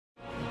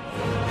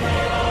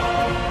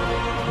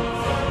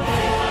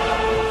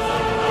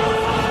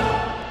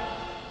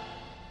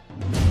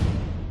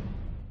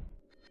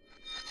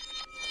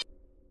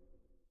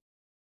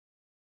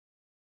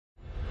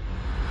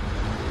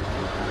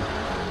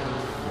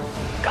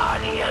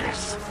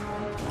Guardians.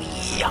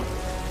 We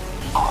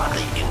are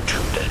the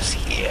intruders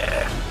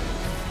here.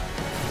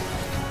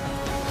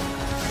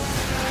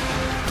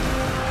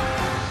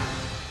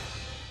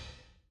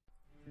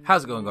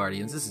 How's it going,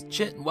 Guardians? This is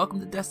Chit, and welcome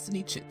to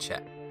Destiny Chit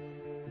Chat.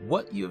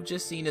 What you have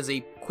just seen is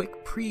a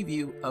quick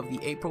preview of the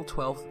April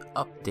 12th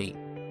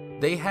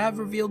update. They have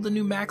revealed the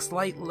new max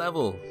light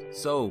level,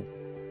 so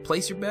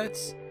place your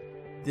bets.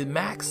 The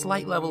max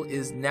light level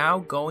is now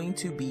going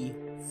to be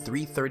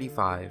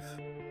 335.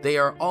 They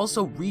are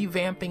also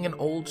revamping an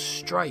old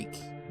strike.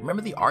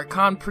 Remember the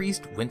Archon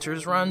Priest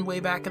Winter's Run way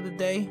back in the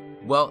day?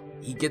 Well,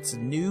 he gets a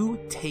new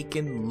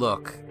Taken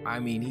look. I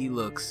mean, he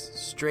looks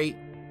straight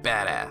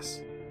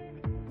badass.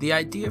 The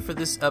idea for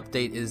this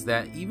update is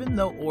that even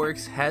though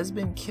Oryx has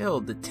been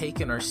killed, the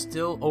Taken are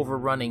still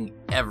overrunning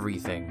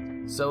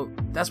everything. So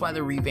that's why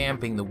they're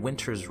revamping the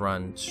Winter's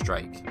Run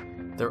strike.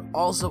 They're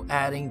also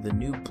adding the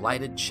new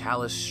Blighted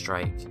Chalice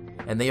strike,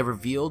 and they have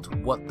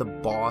revealed what the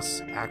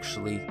boss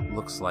actually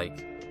looks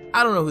like.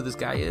 I don't know who this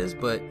guy is,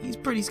 but he's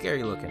pretty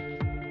scary looking.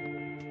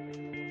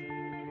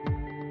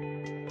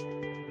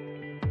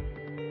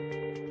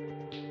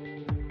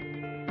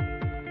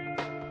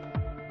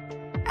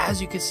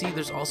 As you can see,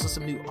 there's also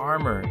some new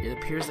armor. It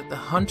appears that the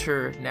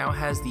Hunter now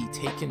has the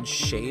Taken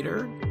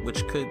shader,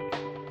 which could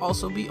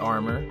also be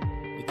armor.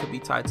 It could be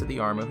tied to the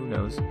armor, who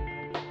knows.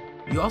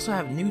 You also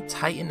have new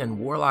Titan and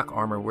Warlock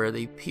armor where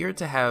they appear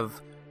to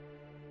have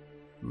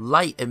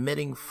light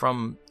emitting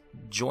from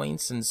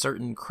joints and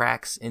certain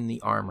cracks in the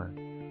armor.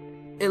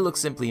 It looks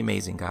simply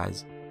amazing,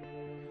 guys.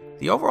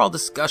 The overall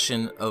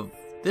discussion of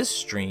this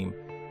stream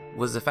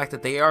was the fact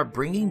that they are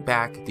bringing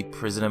back the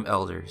Prison of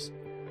Elders.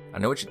 I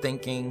know what you're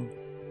thinking.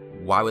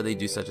 Why would they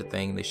do such a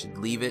thing? They should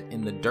leave it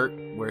in the dirt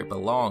where it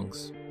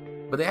belongs.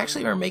 But they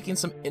actually are making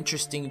some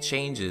interesting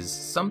changes.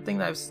 Something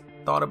that I've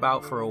thought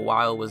about for a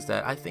while was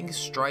that I think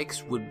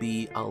strikes would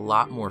be a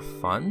lot more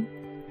fun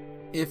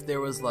if there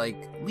was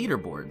like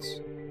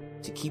leaderboards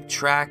to keep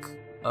track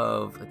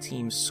of a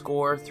team's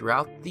score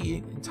throughout the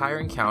entire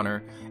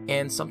encounter,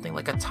 and something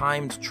like a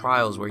timed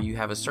trials where you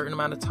have a certain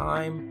amount of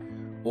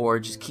time, or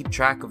just keep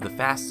track of the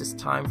fastest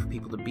time for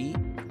people to beat.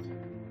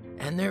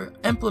 And they're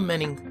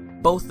implementing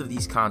both of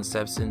these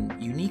concepts in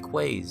unique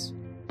ways.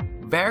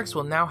 Varix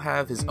will now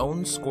have his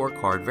own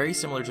scorecard, very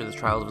similar to the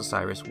Trials of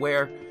Osiris,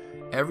 where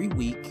every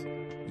week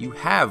you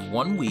have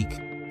 1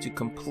 week to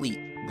complete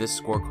this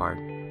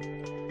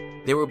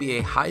scorecard. There will be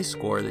a high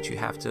score that you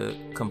have to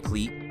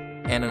complete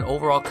and an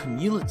overall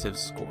cumulative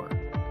score.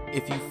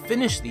 If you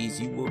finish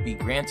these, you will be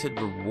granted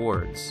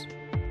rewards.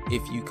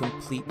 If you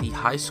complete the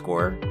high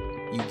score,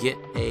 you get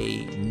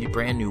a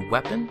brand new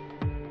weapon.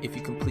 If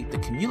you complete the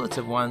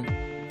cumulative one,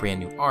 brand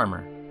new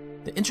armor.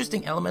 The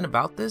interesting element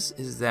about this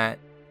is that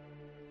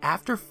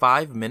after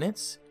 5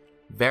 minutes,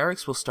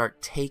 Varix will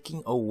start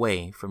taking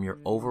away from your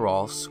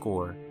overall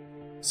score.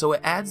 So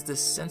it adds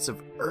this sense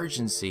of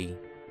urgency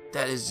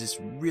that is just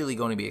really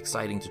going to be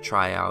exciting to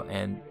try out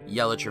and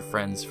yell at your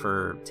friends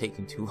for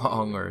taking too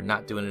long or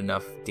not doing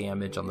enough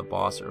damage on the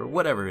boss or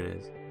whatever it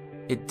is.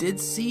 It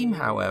did seem,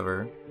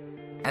 however,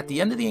 at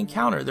the end of the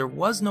encounter there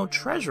was no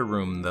treasure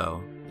room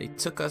though. They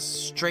took us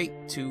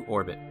straight to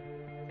orbit.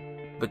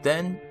 But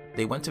then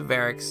they went to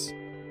Varix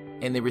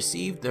and they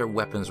received their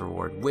weapons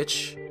reward,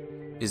 which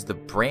is the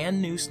brand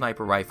new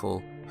sniper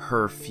rifle,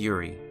 Her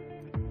Fury.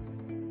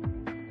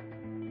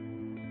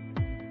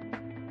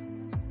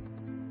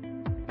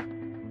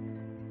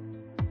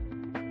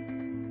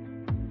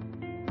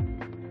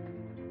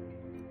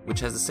 Which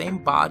has the same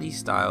body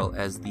style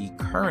as the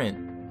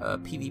current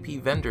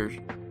PvP vendor,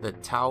 the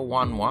Tao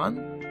Wan Wan,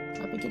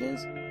 I think it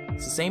is.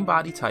 It's the same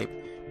body type,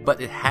 but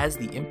it has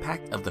the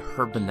impact of the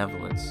Her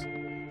Benevolence.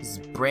 This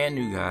is brand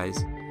new, guys,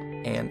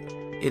 and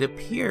it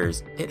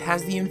appears it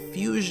has the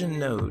infusion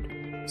node.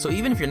 So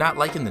even if you're not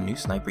liking the new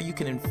sniper, you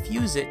can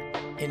infuse it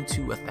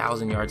into a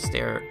 1,000-yard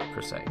stare,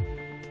 per se.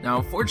 Now,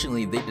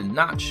 unfortunately, they did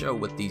not show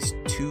what these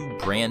two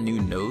brand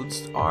new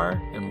nodes are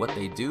and what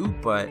they do,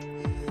 but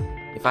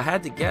if I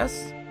had to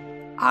guess,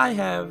 I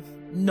have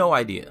no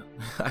idea.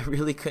 I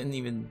really couldn't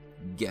even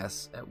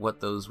guess at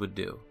what those would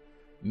do.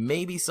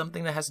 Maybe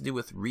something that has to do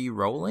with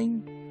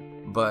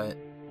re-rolling, but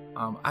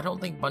I don't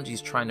think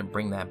Bungie's trying to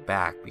bring that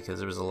back because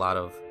there was a lot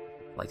of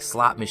like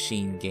slot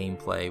machine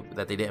gameplay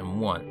that they didn't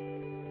want.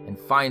 And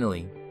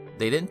finally,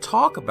 they didn't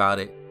talk about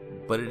it,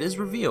 but it is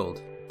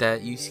revealed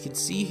that you can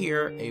see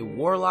here a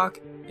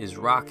Warlock is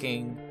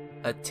rocking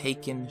a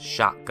Taken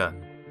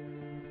shotgun.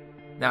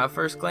 Now at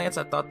first glance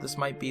I thought this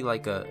might be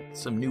like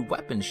some new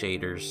weapon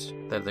shaders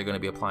that they're going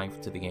to be applying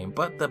to the game,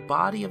 but the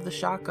body of the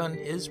shotgun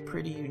is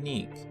pretty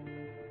unique.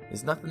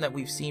 It's nothing that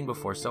we've seen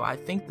before, so I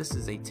think this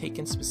is a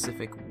Taken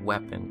specific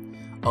weapon,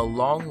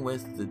 along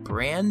with the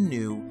brand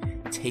new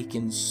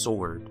Taken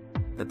sword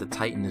that the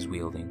Titan is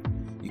wielding.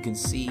 You can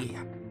see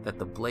that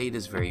the blade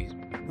is very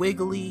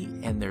wiggly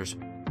and there's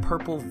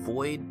purple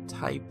void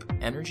type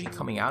energy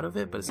coming out of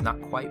it, but it's not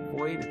quite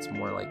void, it's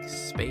more like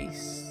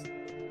space.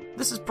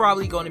 This is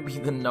probably going to be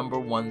the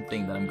 #1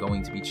 thing that I'm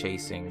going to be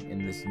chasing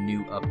in this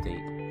new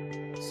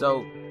update.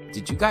 So,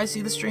 did you guys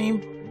see the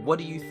stream? What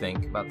do you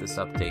think about this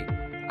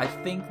update? I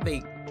think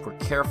they were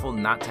careful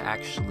not to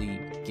actually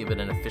give it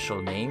an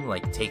official name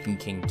like Taken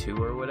King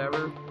 2 or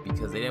whatever,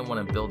 because they didn't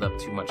want to build up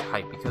too much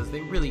hype, because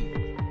they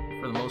really,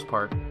 for the most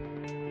part,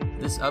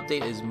 this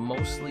update is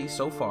mostly,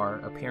 so far,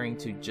 appearing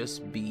to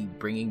just be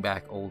bringing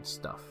back old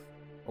stuff,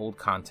 old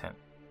content.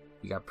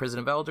 We got Prison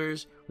of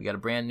Elders, we got a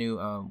brand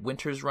new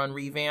Winter's Run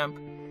revamp,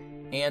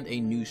 and a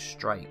new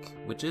strike,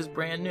 which is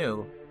brand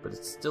new, but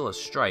it's still a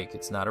strike,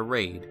 it's not a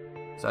raid.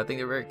 So I think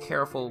they're very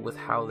careful with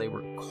how they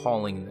were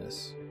calling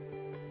this.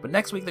 But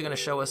next week they're going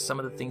to show us some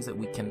of the things that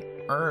we can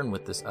earn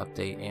with this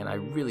update, and I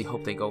really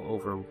hope they go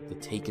over the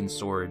Taken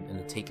Sword and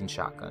the Taken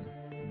Shotgun.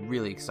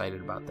 Really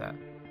excited about that.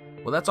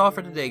 Well, that's all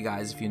for today,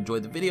 guys. If you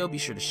enjoyed the video, be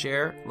sure to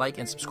share, like,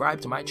 and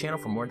subscribe to my channel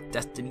for more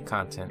Destiny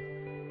content.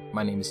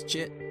 My name is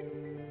Chit,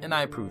 and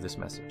I approve this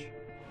message.